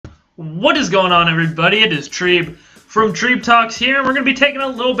What is going on, everybody? It is Treeb from Treeb Talks here, and we're going to be taking a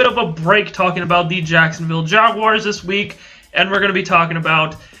little bit of a break talking about the Jacksonville Jaguars this week, and we're going to be talking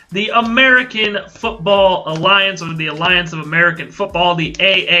about the American Football Alliance, or the Alliance of American Football, the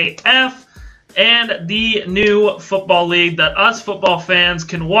AAF, and the new football league that us football fans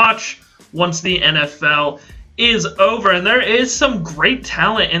can watch once the NFL is over. And there is some great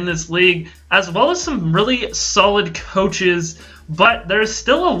talent in this league, as well as some really solid coaches, but there's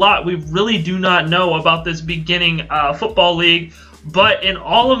still a lot we really do not know about this beginning football league. But in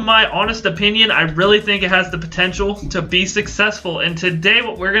all of my honest opinion, I really think it has the potential to be successful. And today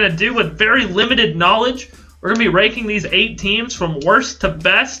what we're going to do with very limited knowledge, we're going to be ranking these 8 teams from worst to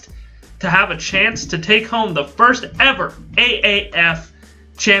best to have a chance to take home the first ever AAF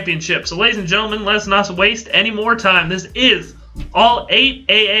championship. So ladies and gentlemen, let's not waste any more time. This is all 8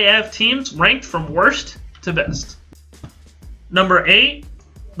 AAF teams ranked from worst to best. Number 8,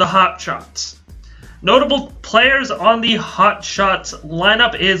 the Hotshots. Notable players on the Hotshots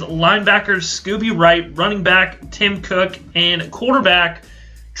lineup is linebacker Scooby Wright, running back Tim Cook, and quarterback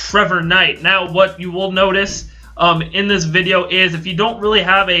Trevor Knight. Now, what you will notice in this video is if you don't really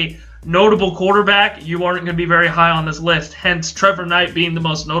have a notable quarterback, you aren't going to be very high on this list. Hence, Trevor Knight being the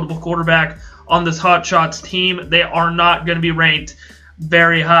most notable quarterback on this Hotshots team, they are not going to be ranked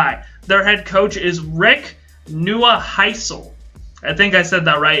very high. Their head coach is Rick Neuheisel. I think I said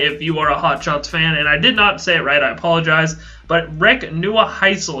that right if you are a Hotshots fan, and I did not say it right, I apologize. But Rick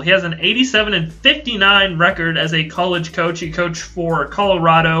Neuheisel, he has an 87-59 record as a college coach. He coached for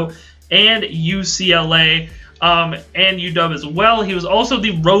Colorado and UCLA and UW as well. He was also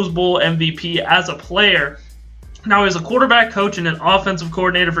the Rose Bowl MVP as a player. Now, he was a quarterback coach and an offensive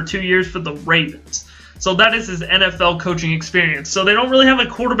coordinator for 2 years for the Ravens. So that is his NFL coaching experience. So they don't really have a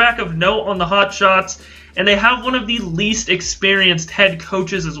quarterback of note on the Hotshots, and they have one of the least experienced head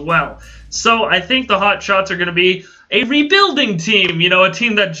coaches as well. So I think the Hotshots are going to be a rebuilding team, you know, a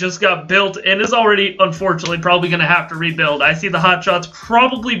team that just got built and is already, unfortunately, probably going to have to rebuild. I see the Hotshots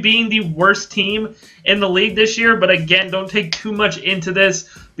probably being the worst team in the league this year, but again, don't take too much into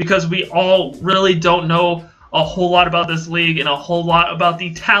this because we all really don't know a whole lot about this league and a whole lot about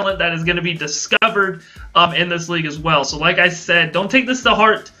the talent that is going to be discovered in this league as well. So like I said, don't take this to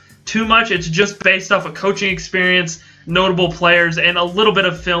heart too much. It's just based off of coaching experience, notable players, and a little bit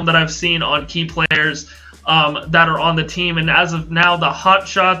of film that I've seen on key players that are on the team. And as of now, the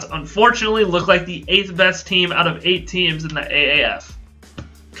Hotshots, unfortunately, look like the 8th best team out of 8 teams in the AAF.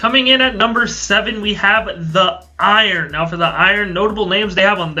 Coming in at number 7, we have the Iron. Now for the Iron, notable names they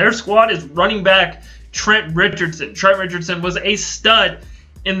have on their squad is running back Trent Richardson. Trent Richardson was a stud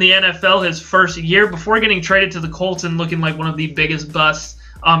in the NFL his first year before getting traded to the Colts and looking like one of the biggest busts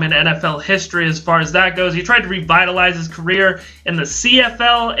in NFL history as far as that goes. He tried to revitalize his career in the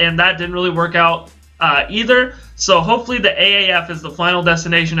CFL, and that didn't really work out either. So hopefully the AAF is the final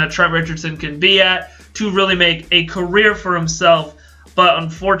destination that Trent Richardson can be at to really make a career for himself. But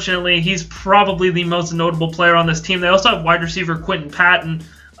unfortunately, he's probably the most notable player on this team. They also have wide receiver Quentin Patton,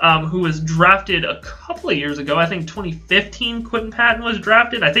 who was drafted a couple of years ago. I think 2015 Quentin Patton was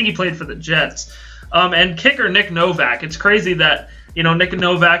drafted. I think he played for the Jets. And kicker Nick Novak. It's crazy that, you know, Nick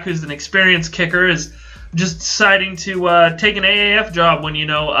Novak, who's an experienced kicker, is just deciding to take an AAF job when, you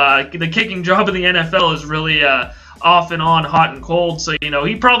know, the kicking job in the NFL is really off and on, hot and cold. So, you know,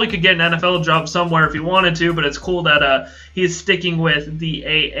 he probably could get an NFL job somewhere if he wanted to, but it's cool that he's sticking with the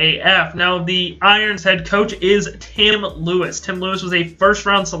AAF. Now, the Irons head coach is Tim Lewis. Tim Lewis was a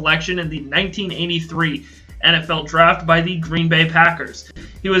first-round selection in the 1983 NFL draft by the Green Bay Packers.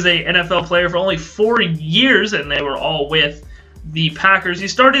 He was an NFL player for only 4 years, and they were all with the Packers. He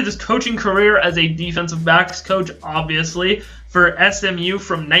started his coaching career as a defensive backs coach, obviously, for SMU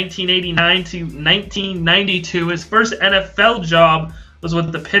from 1989 to 1992. His first NFL job was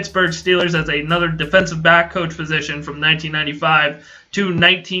with the Pittsburgh Steelers as another defensive back coach position from 1995 to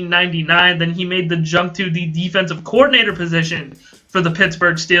 1999. Then he made the jump to the defensive coordinator position for the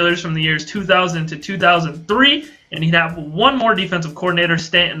Pittsburgh Steelers from the years 2000 to 2003. And he'd have one more defensive coordinator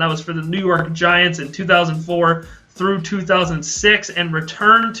stint, and that was for the New York Giants in 2004 through 2006, and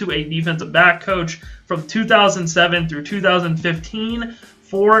returned to a defensive back coach from 2007 through 2015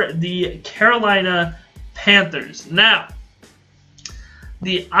 for the Carolina Panthers. Now,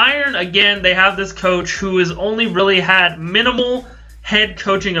 the Iron, again, they have this coach who has only really had minimal head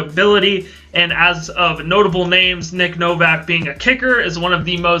coaching ability, and as of notable names, Nick Novak being a kicker is one of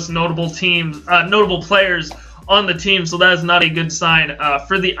the most notable players on the team, so that is not a good sign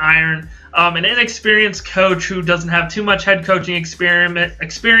for the Iron. An inexperienced coach who doesn't have too much head coaching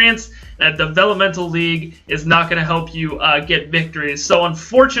experience that developmental league is not going to help you get victories. So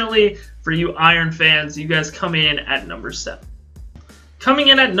unfortunately for you Iron fans, you guys come in at number 7. Coming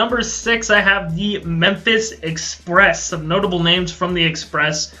in at number 6, I have the Memphis Express. Some notable names from the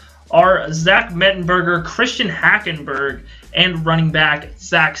Express are Zach Mettenberger, Christian Hackenberg, and running back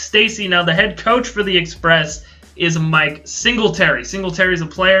Zach Stacy. Now, the head coach for the Express is Mike Singletary. Singletary is a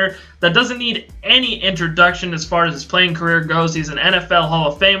player that doesn't need any introduction as far as his playing career goes. He's an NFL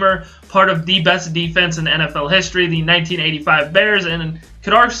Hall of Famer, part of the best defense in NFL history, the 1985 Bears, and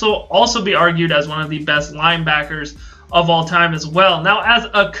could also be argued as one of the best linebackers of all time as well. Now, as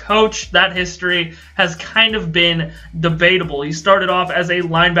a coach, that history has kind of been debatable. He started off as a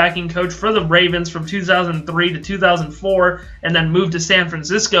linebacking coach for the Ravens from 2003 to 2004, and then moved to San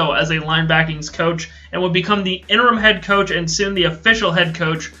Francisco as a linebacking coach, and would become the interim head coach and soon the official head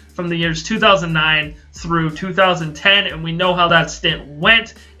coach from the years 2009 through 2010, and we know how that stint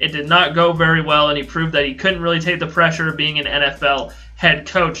went. It did not go very well, and he proved that he couldn't really take the pressure of being an NFL head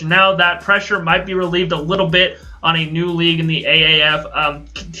coach. Now that pressure might be relieved a little bit on a new league in the AAF,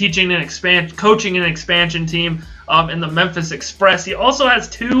 coaching an expansion team in the Memphis Express. He also has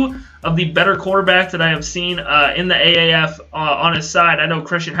 2 of the better quarterbacks that I have seen in the AAF on his side. I know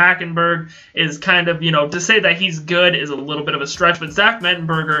Christian Hackenberg is kind of, to say that he's good is a little bit of a stretch, but Zach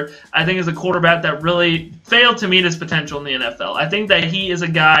Mettenberger, I think, is a quarterback that really failed to meet his potential in the NFL. I think that he is a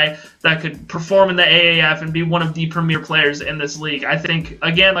guy that could perform in the AAF and be one of the premier players in this league. I think,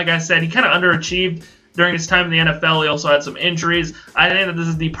 again, like I said, he kind of underachieved during his time in the NFL. He also had some injuries. I think that this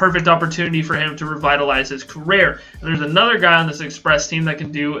is the perfect opportunity for him to revitalize his career. And there's another guy on this Express team that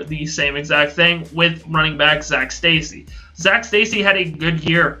can do the same exact thing with running back Zach Stacy. Zach Stacy had a good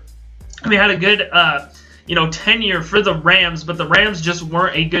year. Had a good tenure for the Rams, but the Rams just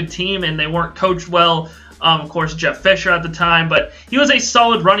weren't a good team, and they weren't coached well. Of course, Jeff Fisher at the time, but he was a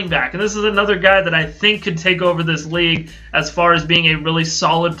solid running back, and this is another guy that I think could take over this league as far as being a really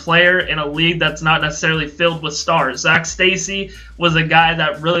solid player in a league that's not necessarily filled with stars. Zach Stacy was a guy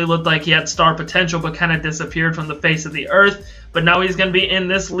that really looked like he had star potential, but kind of disappeared from the face of the earth, but now he's going to be in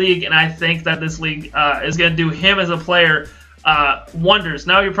this league, and I think that this league is going to do him as a player wonders.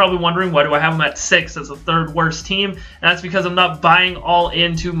 Now you're probably wondering, why do I have him at 6 as the 3rd worst team? And that's because I'm not buying all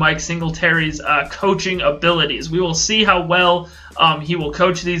into Mike Singletary's coaching abilities. We will see how well he will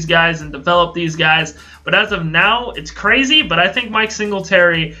coach these guys and develop these guys. But as of now, it's crazy, but I think Mike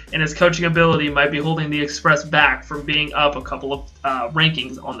Singletary and his coaching ability might be holding the Express back from being up a couple of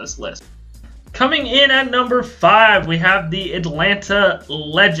rankings on this list. Coming in at number 5, we have the Atlanta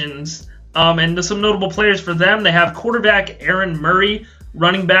Legends. And some notable players for them, they have quarterback Aaron Murray,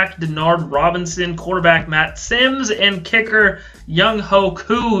 running back Denard Robinson, quarterback Matt Sims, and kicker Young Ho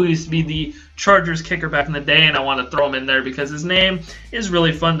Koo, who used to be the Chargers kicker back in the day, and I want to throw him in there because his name is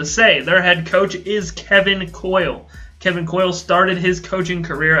really fun to say. Their head coach is Kevin Coyle. Kevin Coyle started his coaching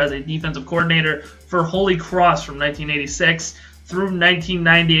career as a defensive coordinator for Holy Cross from 1986 through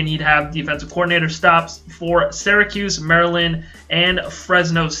 1990, and he'd have defensive coordinator stops for Syracuse, Maryland, and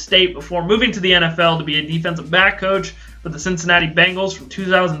Fresno State before moving to the NFL to be a defensive back coach for the Cincinnati Bengals from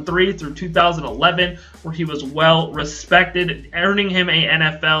 2003 through 2011, where he was well respected, earning him a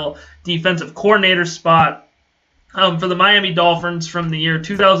NFL defensive coordinator spot for the Miami Dolphins from the year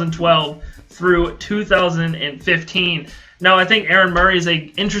 2012 through 2015. Now, I think Aaron Murray is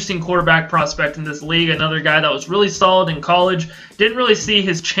an interesting quarterback prospect in this league, another guy that was really solid in college, didn't really see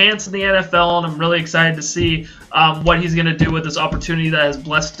his chance in the NFL, and I'm really excited to see what he's going to do with this opportunity that has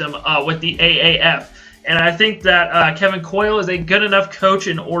blessed him with the AAF. And I think that Kevin Coyle is a good enough coach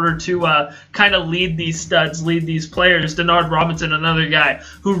in order to kind of lead these studs, lead these players. Denard Robinson, another guy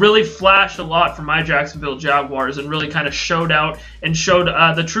who really flashed a lot for my Jacksonville Jaguars and really kind of showed out and showed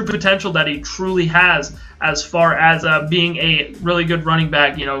the true potential that he truly has as far as being a really good running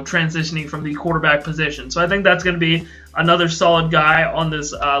back, transitioning from the quarterback position. So I think that's going to be another solid guy on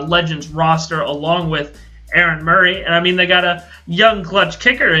this Legends roster along with Aaron Murray. And I mean, they got a young clutch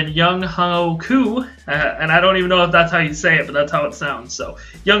kicker in Young Ho Koo, and I don't even know if that's how you say it, but that's how it sounds. So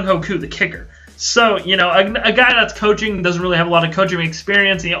Young Ho Koo, the kicker. So, a guy that's coaching doesn't really have a lot of coaching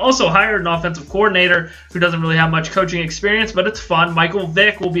experience. He also hired an offensive coordinator who doesn't really have much coaching experience, but it's fun. Michael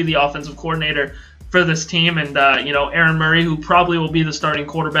Vick will be the offensive coordinator for this team, and Aaron Murray, who probably will be the starting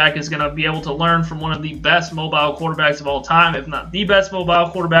quarterback, is going to be able to learn from one of the best mobile quarterbacks of all time, if not the best mobile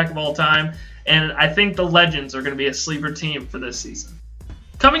quarterback of all time. And I think the Legends are going to be a sleeper team for this season.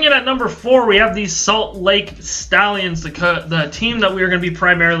 Coming in at number 4, we have the Salt Lake Stallions, the team that we are going to be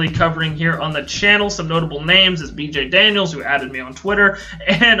primarily covering here on the channel. Some notable names is BJ Daniels, who added me on Twitter,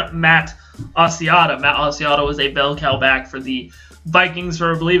 and Matt Asiata. Matt Asiata was a bell cow back for the Vikings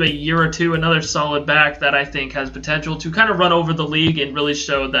for, I believe, a year or two. Another solid back that I think has potential to kind of run over the league and really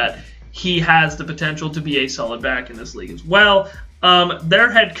show that he has the potential to be a solid back in this league as well.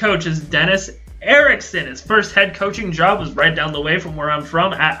 Their head coach is Dennis Erickson. His first head coaching job was right down the way from where I'm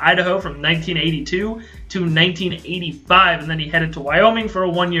from, at Idaho, from 1982 to 1985, and then he headed to Wyoming for a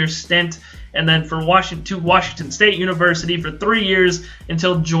one-year stint, and then for Washington State University for 3 years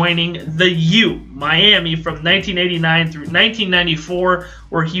until joining the U, Miami, from 1989 through 1994,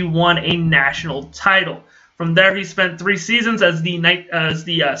 where he won a national title. From there, he spent 3 seasons as the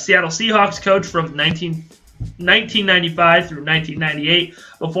Seattle Seahawks coach from 1995 through 1998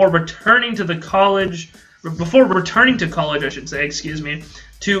 before returning to college,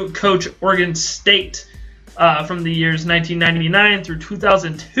 to coach Oregon State from the years 1999 through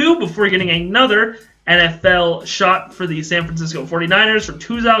 2002 before getting another NFL shot for the San Francisco 49ers from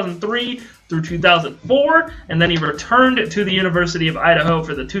 2003 through 2004, and then he returned to the University of Idaho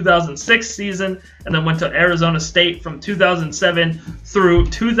for the 2006 season, and then went to Arizona State from 2007 through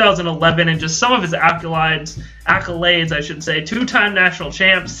 2011, and just some of his accolades, I should say: 2-time national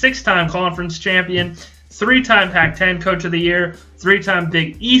champ, 6-time conference champion, 3-time Pac-10 Coach of the Year, 3-time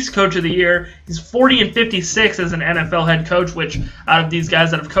Big East Coach of the Year. He's 40-56 as an NFL head coach, which out of these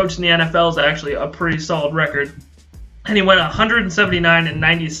guys that have coached in the NFL is actually a pretty solid record. And he went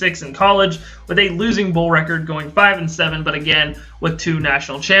 179-96 in college with a losing bowl record, going 5-7, but again with 2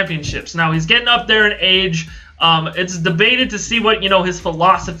 national championships. Now he's getting up there in age. It's debated to see what his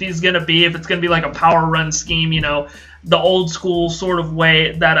philosophy is going to be. If it's going to be like a power run scheme, the old school sort of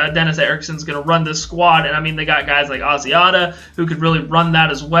way that Dennis Erickson's going to run this squad. And I mean, they got guys like Asiata who could really run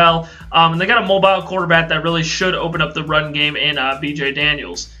that as well. And they got a mobile quarterback that really should open up the run game in BJ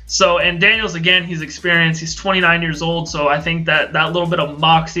Daniels. And Daniels, again, he's experienced. He's 29 years old, so I think that little bit of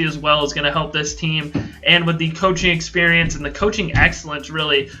moxie as well is going to help this team. And with the coaching experience and the coaching excellence,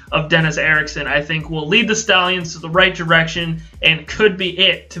 really, of Dennis Erickson, I think will lead the Stallions to the right direction and could be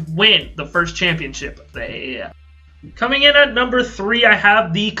it to win the first championship of the AAF. Coming in at number 3, I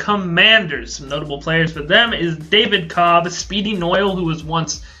have the Commanders. Some notable players for them is David Cobb, Speedy Noyle, who was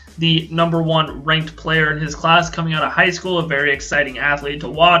once the number 1 ranked player in his class coming out of high school, a very exciting athlete to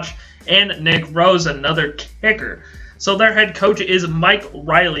watch, and Nick Rose, another kicker. So their head coach is Mike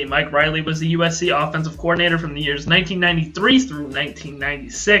Riley. Mike Riley was the USC offensive coordinator from the years 1993 through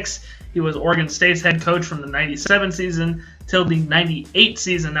 1996. He was Oregon State's head coach from the 97 season till the 98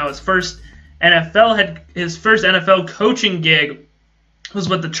 season. Now his first NFL coaching gig was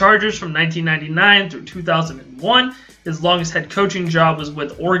with the Chargers from 1999 through 2001. His longest head coaching job was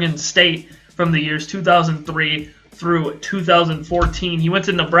with Oregon State from the years 2003 through 2014. He went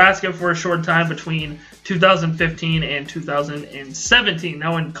to Nebraska for a short time between 2015 and 2017.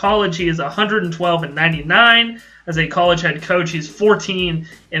 Now in college, he is 112-99 as a college head coach. He's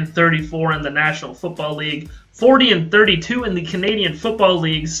 14-34 in the National Football League, 40-32 in the Canadian Football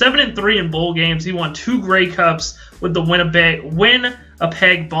League, 7-3 in bowl games. He won 2 Grey Cups with the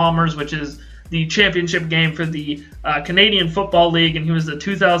Winnipeg Bombers, which is the championship game for the Canadian Football League, and he was the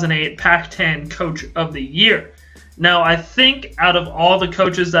 2008 Pac-10 Coach of the Year. Now, I think out of all the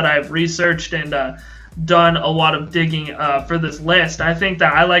coaches that I've researched and done a lot of digging for this list, I think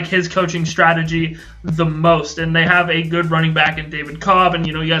that I like his coaching strategy the most. And they have a good running back in David Cobb, and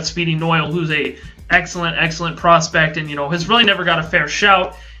you got Speedy Noyle, who's a excellent prospect, and has really never got a fair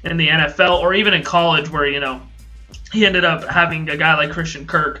shout in the NFL or even in college, where he ended up having a guy like Christian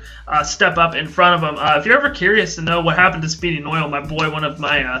Kirk step up in front of him. If you're ever curious to know what happened to Speedy Noyle, my boy, one of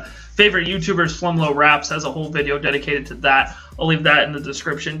my favorite YouTubers, Flumlow Raps, has a whole video dedicated to that. I'll leave that in the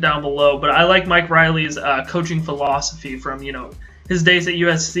description down below. But I like Mike Riley's coaching philosophy from, his days at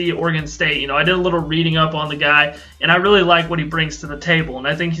USC, Oregon State. I did a little reading up on the guy, and I really like what he brings to the table. And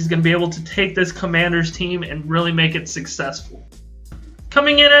I think he's going to be able to take this Commanders team and really make it successful.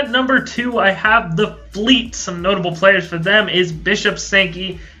 Coming in at number 2, I have the Fleet. Some notable players for them is Bishop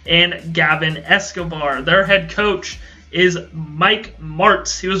Sankey and Gavin Escobar. Their head coach is Mike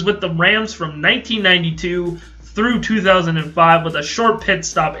Martz. He was with the Rams from 1992 through 2005 with a short pit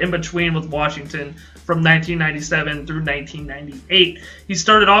stop in between with Washington from 1997 through 1998. He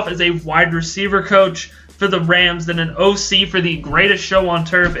started off as a wide receiver coach for the Rams, then an OC for the Greatest Show on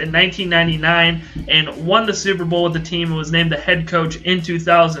Turf in 1999, and won the Super Bowl with the team and was named the head coach in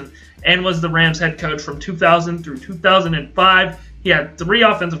 2000 and was the Rams head coach from 2000 through 2005. He had 3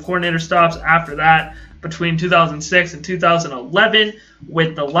 offensive coordinator stops after that between 2006 and 2011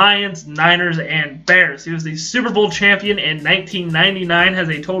 with the Lions, Niners, and Bears. He was the Super Bowl champion in 1999, has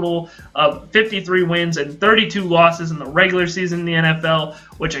a total of 53 wins and 32 losses in the regular season in the NFL,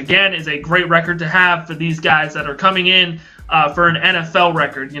 which again is a great record to have for these guys that are coming in for an NFL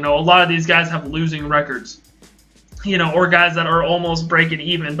record. You know, a lot of these guys have losing records, you know, or guys that are almost breaking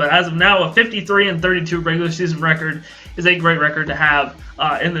even. But as of now, a 53-32 regular season record is a great record to have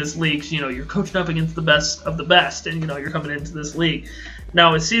in this league. You know, you're coaching up against the best of the best, and you know you're coming into this league.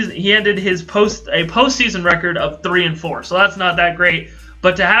 Now, he ended his postseason record of 3-4, so that's not that great.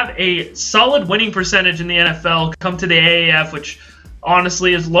 But to have a solid winning percentage in the NFL, come to the AAF, which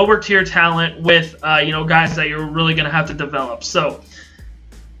honestly is lower tier talent with you know, guys that you're really going to have to develop. So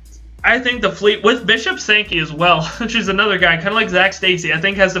I think the Fleet, with Bishop Sankey as well, which is another guy, kind of like Zach Stacy, I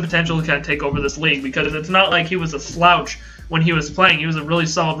think has the potential to kind of take over this league, because it's not like he was a slouch when he was playing. He was a really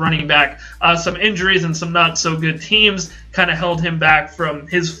solid running back. Some injuries and some not so good teams kind of held him back from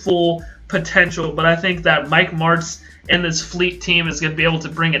his full potential, but I think that Mike Martz and this Fleet team is going to be able to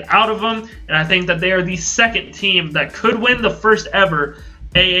bring it out of him, and I think that they are the second team that could win the first ever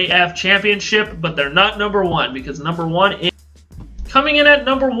AAF championship, but they're not number one, because number one is... Coming in at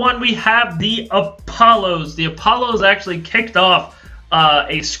number one, we have the Apollos. The Apollos actually kicked off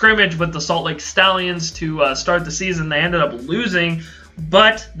a scrimmage with the Salt Lake Stallions to start the season. They ended up losing,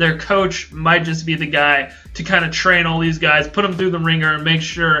 but their coach might just be the guy to kind of train all these guys, put them through the ringer, and make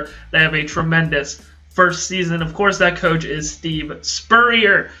sure they have a tremendous first season. Of course, that coach is Steve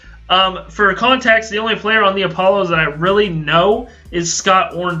Spurrier. For context, the only player on the Apollos that I really know is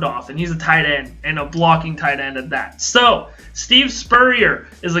Scott Orndorff, and he's a tight end, and a blocking tight end at that. So, Steve Spurrier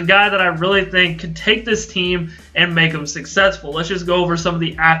is a guy that I really think could take this team and make them successful. Let's just go over some of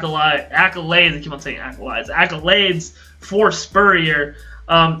the accolades. I keep on saying accolades for Spurrier.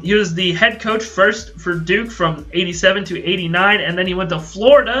 He was the head coach first for Duke from 87 to 89, and then he went to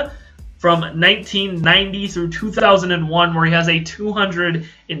Florida from 1990 through 2001, where he has a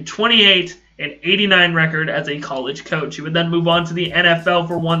 228-89 record as a college coach. He would then move on to the NFL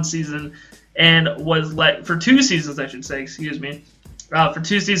for one season, and was for 2 seasons, I should say, excuse me. For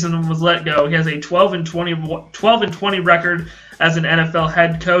 2 seasons and was let go. He has a 12-20 record as an NFL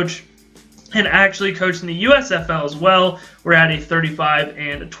head coach, and actually coached in the USFL as well, where he had a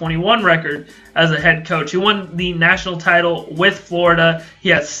 35-21 record as a head coach. He won the national title with Florida. He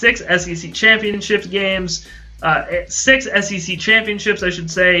has 6 SEC championship games, 6 SEC championships, I should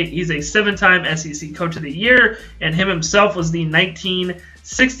say. He's a 7-time SEC Coach of the Year, and him himself was the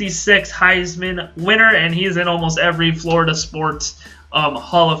 1966 Heisman winner, and he's in almost every Florida sports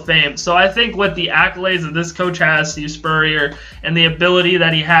Hall of Fame. So I think with the accolades that this coach has, Steve Spurrier, and the ability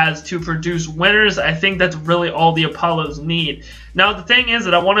that he has to produce winners, I think that's really all the Apollos need. Now, the thing is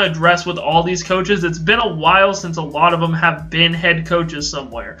that I want to address with all these coaches, it's been a while since a lot of them have been head coaches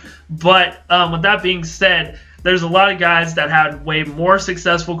somewhere. But with that being said, there's a lot of guys that had way more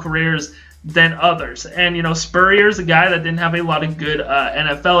successful careers than others. And, you know, Spurrier's a guy that didn't have a lot of good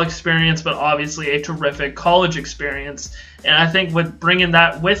NFL experience, but obviously a terrific college experience. And I think with bringing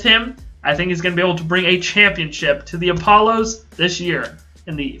that with him, I think he's going to be able to bring a championship to the Apollos this year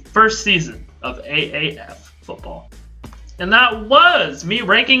in the first season of AAF football. And that was me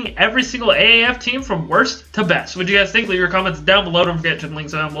ranking every single AAF team from worst to best. What do you guys think? Leave your comments down below. Don't forget to the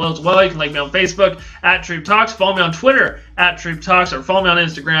links down below as well. You can like me on Facebook at Treeb Talks. Follow me on Twitter at Treeb Talks, or follow me on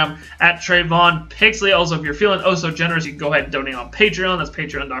Instagram at Trayvon Pixley. Also, if you're feeling oh so generous, you can go ahead and donate on Patreon. That's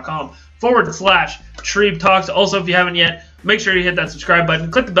patreon.com/Treeb Talks. Also, if you haven't yet, make sure you hit that subscribe button.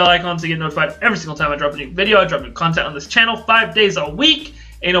 Click the bell icon so you get notified every single time I drop a new video. I drop new content on this channel 5 days a week.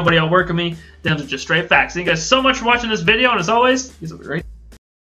 Ain't nobody outworking me. Them are just straight facts. Thank you guys so much for watching this video, and as always, these are great.